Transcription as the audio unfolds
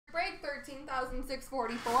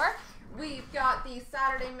13,644. We've got the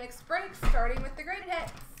Saturday mixed breaks, starting with the graded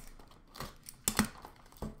hits.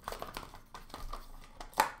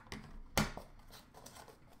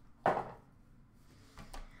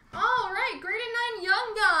 All right, graded 9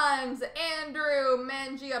 Young Guns. Andrew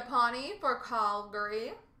Mangiapane for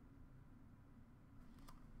Calgary.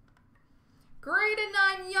 Graded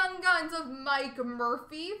 9 Young Guns of Mike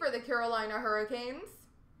Murphy for the Carolina Hurricanes.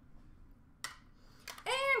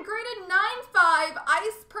 And graded 9-5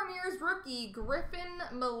 Ice Premier's rookie Griffin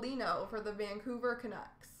Molino for the Vancouver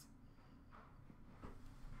Canucks.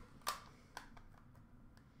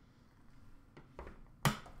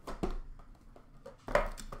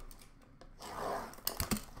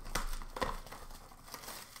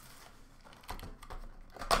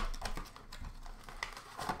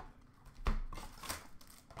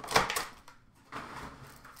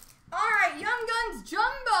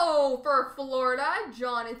 Jumbo for Florida,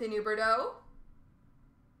 Jonathan Huberdeau.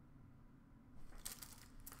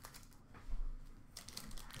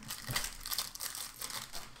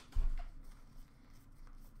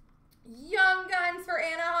 Young Guns for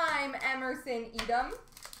Anaheim, Emerson Edom.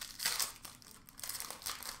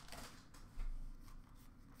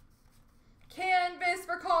 Canvas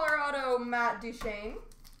for Colorado, Matt Duchene.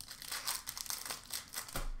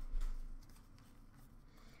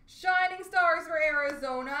 Shining Stars for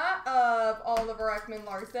Arizona of Oliver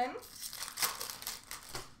Ekman-Larsson.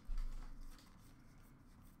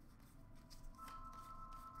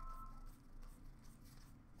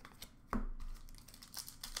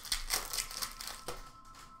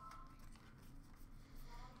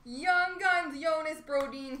 Young Guns Jonas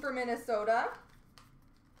Brodin for Minnesota.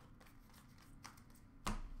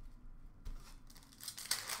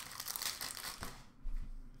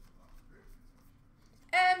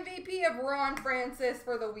 MVP of Ron Francis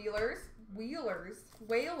for the Whalers.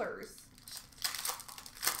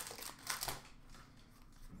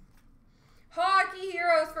 Hockey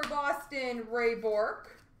Heroes for Boston, Ray Bourque.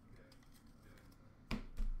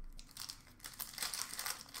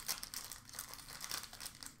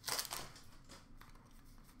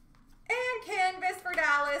 And Canvas for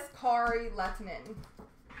Dallas, Kari Lettinen.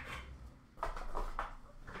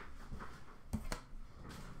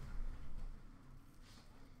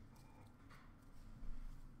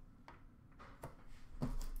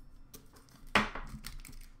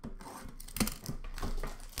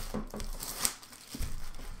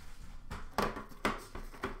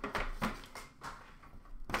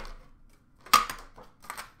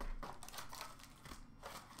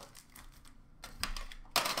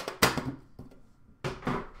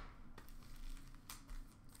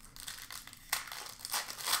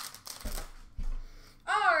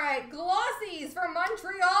 Glossies for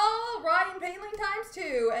Montreal, Ryan Poehling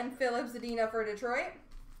 ×2, and Philip Zadina for Detroit.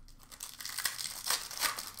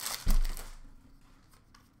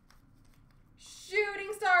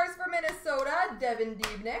 Shooting Stars for Minnesota, Devin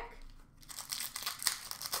Dubnyk.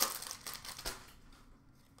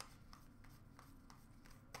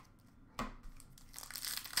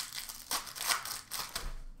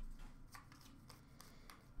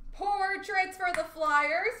 Portraits for the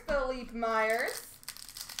Flyers, Philippe Myers.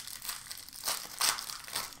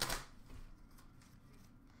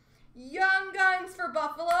 Young Guns for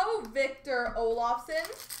Buffalo, Victor Olofsson.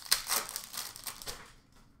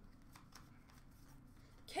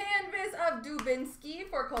 Canvas of Dubinsky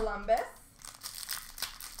for Columbus.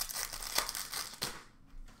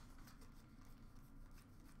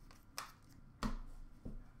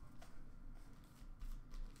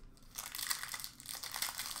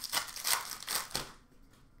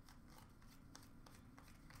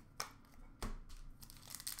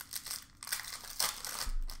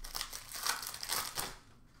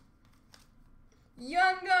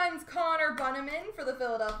 Young Guns Connor Bunnaman for the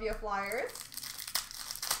Philadelphia Flyers.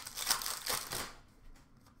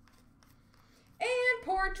 And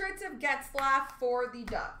Portraits of Getzlaf for the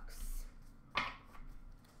Ducks.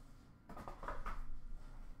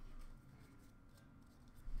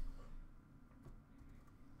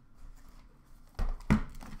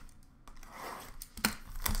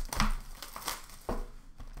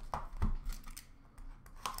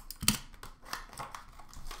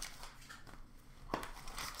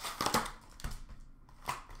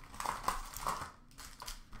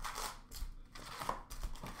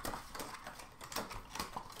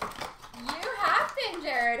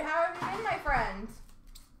 Jared, how have you been, my friend?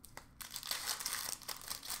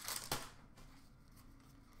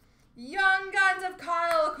 Young Guns of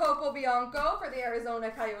Kyle Capobianco for the Arizona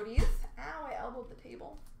Coyotes. Ow, I elbowed the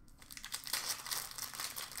table.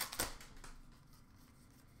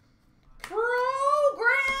 Program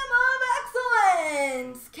of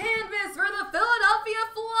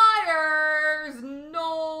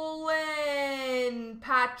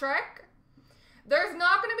hat trick. There's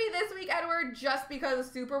not going to be this week, Edward, just because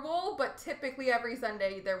of Super Bowl, but typically every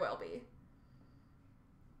Sunday there will be.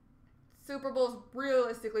 Super Bowl is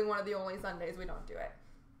realistically one of the only Sundays we don't do it.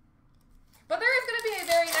 But there is going to be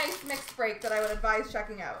a very nice mixed break that I would advise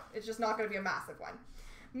checking out. It's just not going to be a massive one.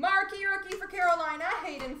 Marquee rookie for Carolina,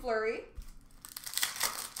 Hayden Fleury.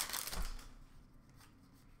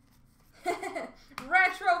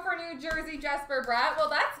 Retro for New Jersey, Jesper Bratt. Well,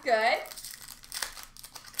 that's good.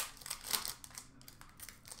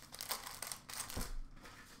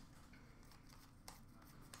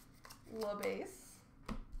 La base.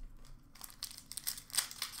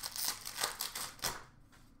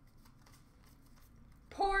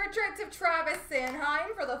 Portraits of Travis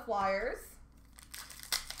Sanheim for the Flyers.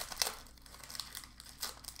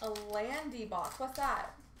 A Landy box. What's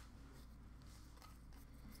that?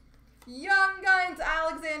 Young Guns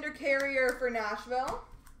Alexander Carrier for Nashville.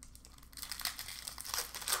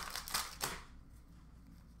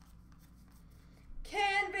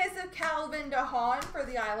 Canvas of Calvin DeHaan for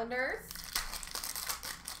the Islanders.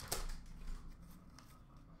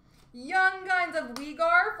 Young Guns of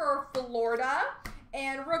Uyghur for Florida.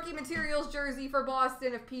 And rookie materials jersey for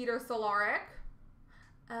Boston of Peter Solaric.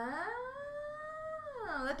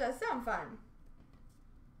 Oh, that does sound fun.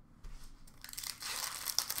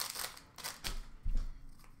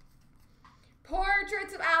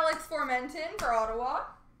 Portraits of Alex Formenton for Ottawa.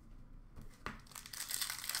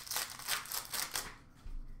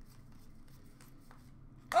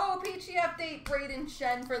 OPG update Braden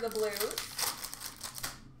Shen for the Blues.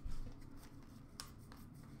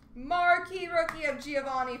 Marquee rookie of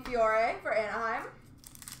Giovanni Fiore for Anaheim.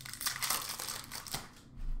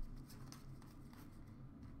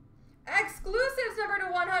 Exclusives number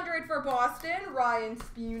to 100 for Boston, Ryan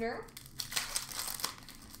Spooner.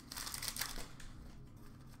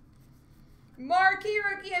 Marquee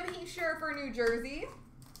rookie of Heischer for New Jersey.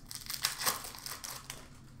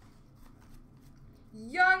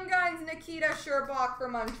 Young Guns Nikita Sherbak for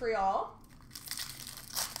Montreal.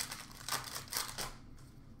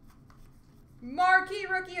 Marquee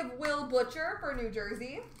rookie of Will Butcher for New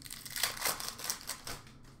Jersey.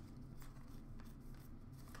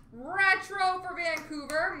 Retro for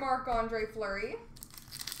Vancouver, Marc-Andre Fleury.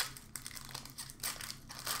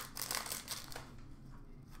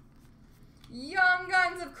 Young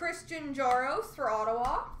Guns of Christian Jaros for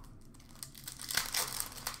Ottawa.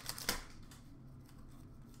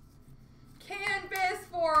 Canvas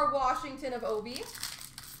for Washington of Obi.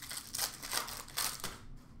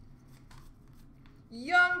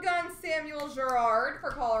 Young Guns Samuel Girard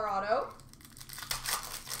for Colorado.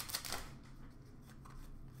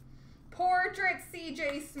 Portrait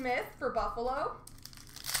CJ Smith for Buffalo.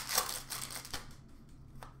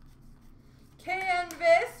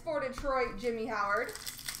 Canvas for Detroit, Jimmy Howard.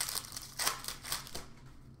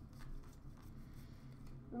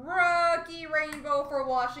 Rookie Rainbow for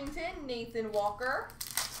Washington, Nathan Walker.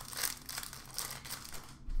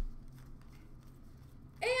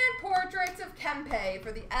 And portraits of Kempe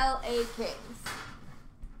for the LA Kings.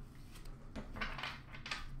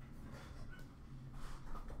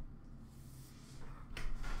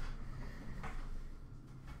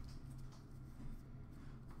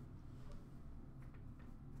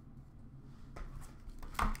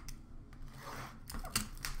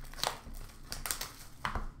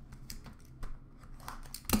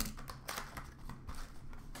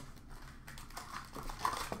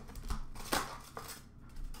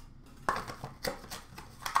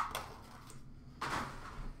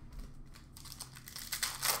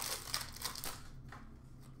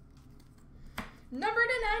 Number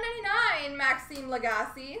to 999, Maxime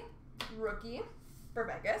Lagacé, rookie for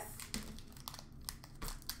Vegas.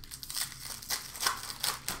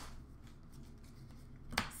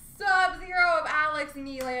 Sub-Zero of Alex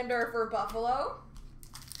Nylander for Buffalo.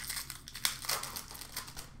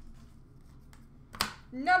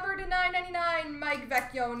 Number to 999, Mike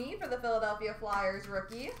Vecchione for the Philadelphia Flyers,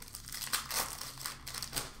 rookie.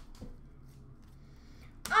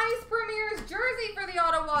 Ice Premier's jersey for the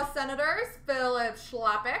Ottawa Senators, Philip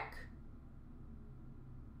Schlappick.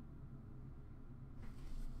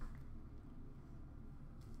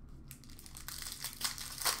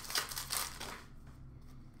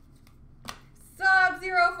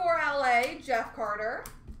 Sub-Zero for LA, Jeff Carter.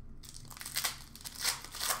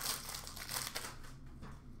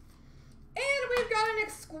 And we've got an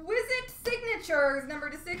exquisite signatures, number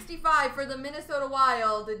to 65 for the Minnesota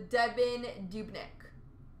Wild, Devin Dubnyk.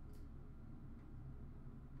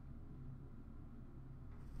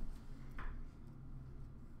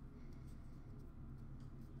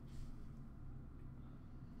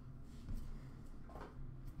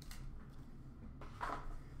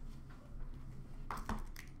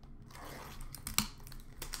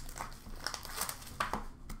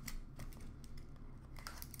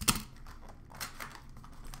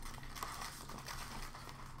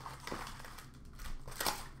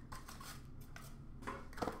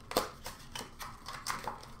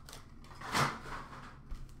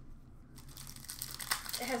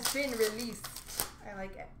 has been released. I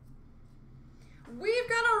like it. We've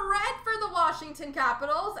got a red for the Washington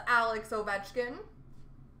Capitals, Alex Ovechkin.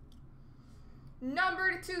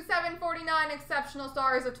 Numbered 2/749 Exceptional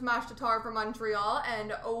Stars of Tomas Tatar for Montreal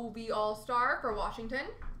and OV All-Star for Washington.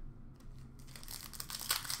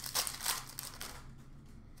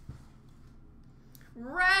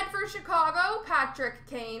 Red for Chicago, Patrick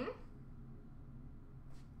Kane.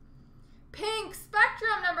 Pink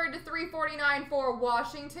Spectrum numbered to 349 for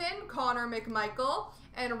Washington, Connor McMichael.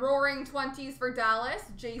 And Roaring 20s for Dallas,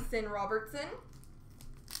 Jason Robertson.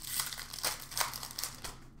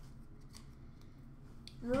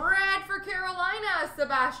 Red for Carolina,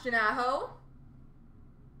 Sebastian Aho.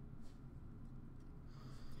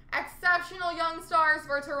 Exceptional Young Stars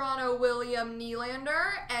for Toronto, William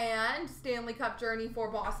Nylander. And Stanley Cup Journey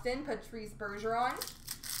for Boston, Patrice Bergeron.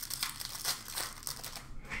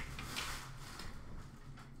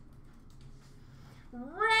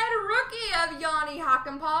 Red Rookie of Yanni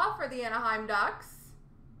Hakanpää for the Anaheim Ducks.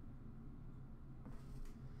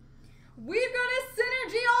 We've got a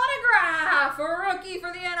Synergy autograph, a rookie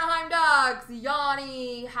for the Anaheim Ducks,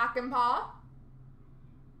 Yanni Hakanpää.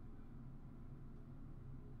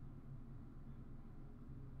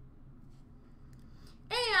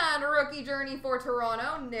 And a rookie journey for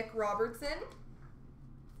Toronto, Nick Robertson.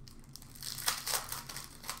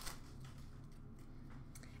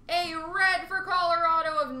 A red for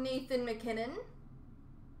Colorado of Nathan McKinnon.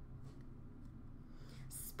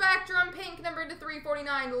 Spectrum Pink numbered to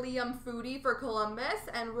 349, Liam Foudy for Columbus.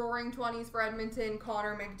 And Roaring 20s for Edmonton,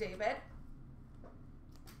 Connor McDavid.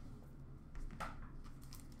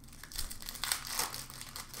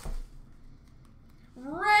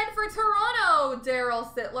 Red for Toronto,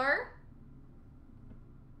 Daryl Sittler.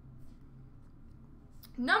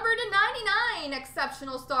 Numbered to 99,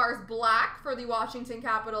 Exceptional Stars Black for the Washington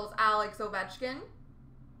Capitals, Alex Ovechkin.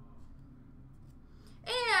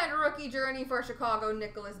 And Rookie Journey for Chicago,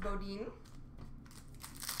 Nicholas Bodin.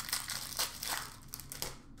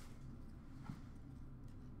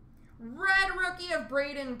 Red Rookie of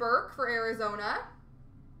Braden Burke for Arizona.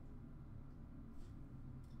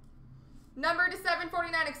 Numbered to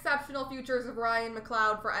 749, Exceptional Futures of Ryan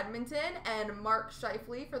McLeod for Edmonton. And Mark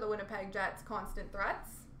Scheifele for the Winnipeg Jets, Constant Threats.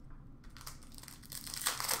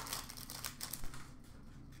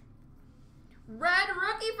 Red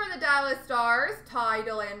Rookie for the Dallas Stars, Ty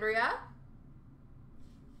Dellandrea.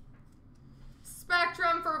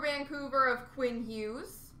 Spectrum for Vancouver of Quinn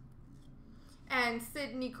Hughes. And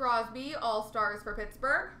Sidney Crosby, All-Stars for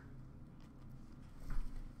Pittsburgh.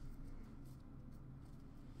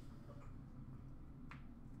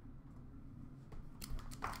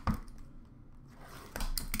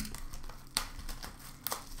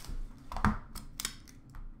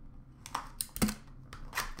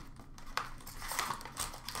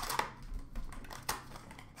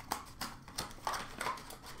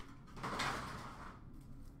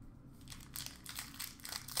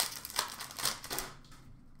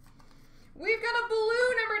 We've got a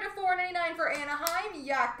blue number to 499 for Anaheim,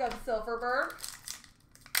 Jakob Silfverberg.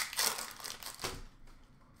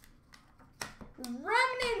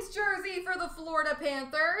 Remnants jersey for the Florida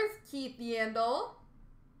Panthers, Keith Yandel.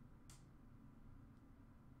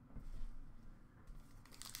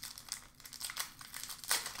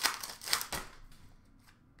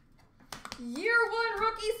 Year 1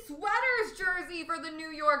 rookie sweaters jersey for the New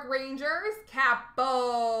York Rangers,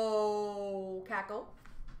 Capo Cackle.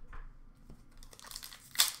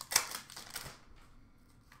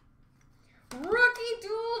 Rookie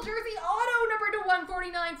dual jersey auto number to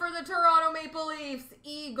 149 for the Toronto Maple Leafs,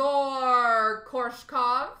 Igor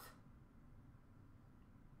Korshkov.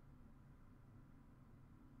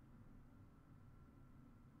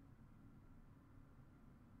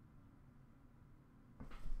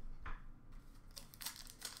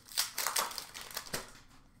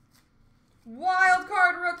 Wild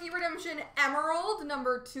card rookie redemption Emerald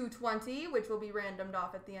number 220, which will be randomed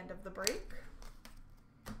off at the end of the break.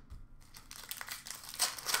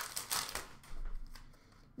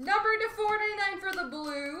 Number to 499 for the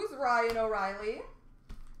Blues, Ryan O'Reilly.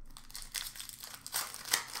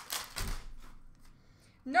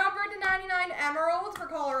 Number to 99 Emerald for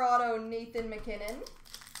Colorado, Nathan McKinnon.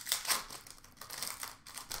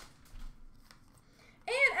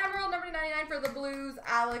 And Emerald number to 99 for the Blues,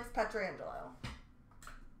 Alex Pietrangelo.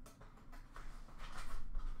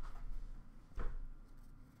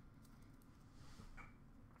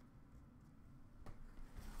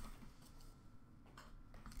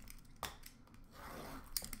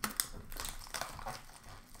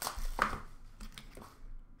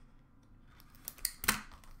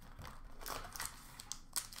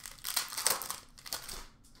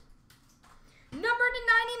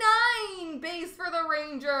 base for the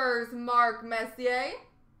Rangers, Mark Messier.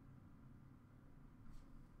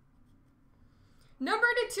 Number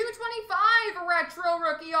to 225, retro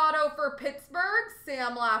rookie auto for Pittsburgh,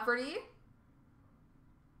 Sam Lafferty.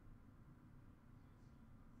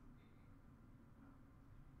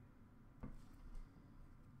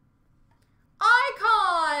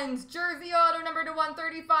 Icons, jersey auto number to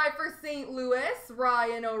 135 for St. Louis,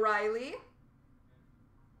 Ryan O'Reilly.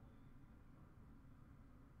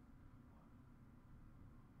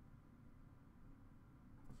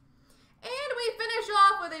 And we finish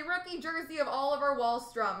off with a rookie jersey of Oliver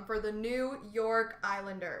Wahlstrom for the New York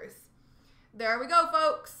Islanders. There we go,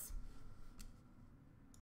 folks.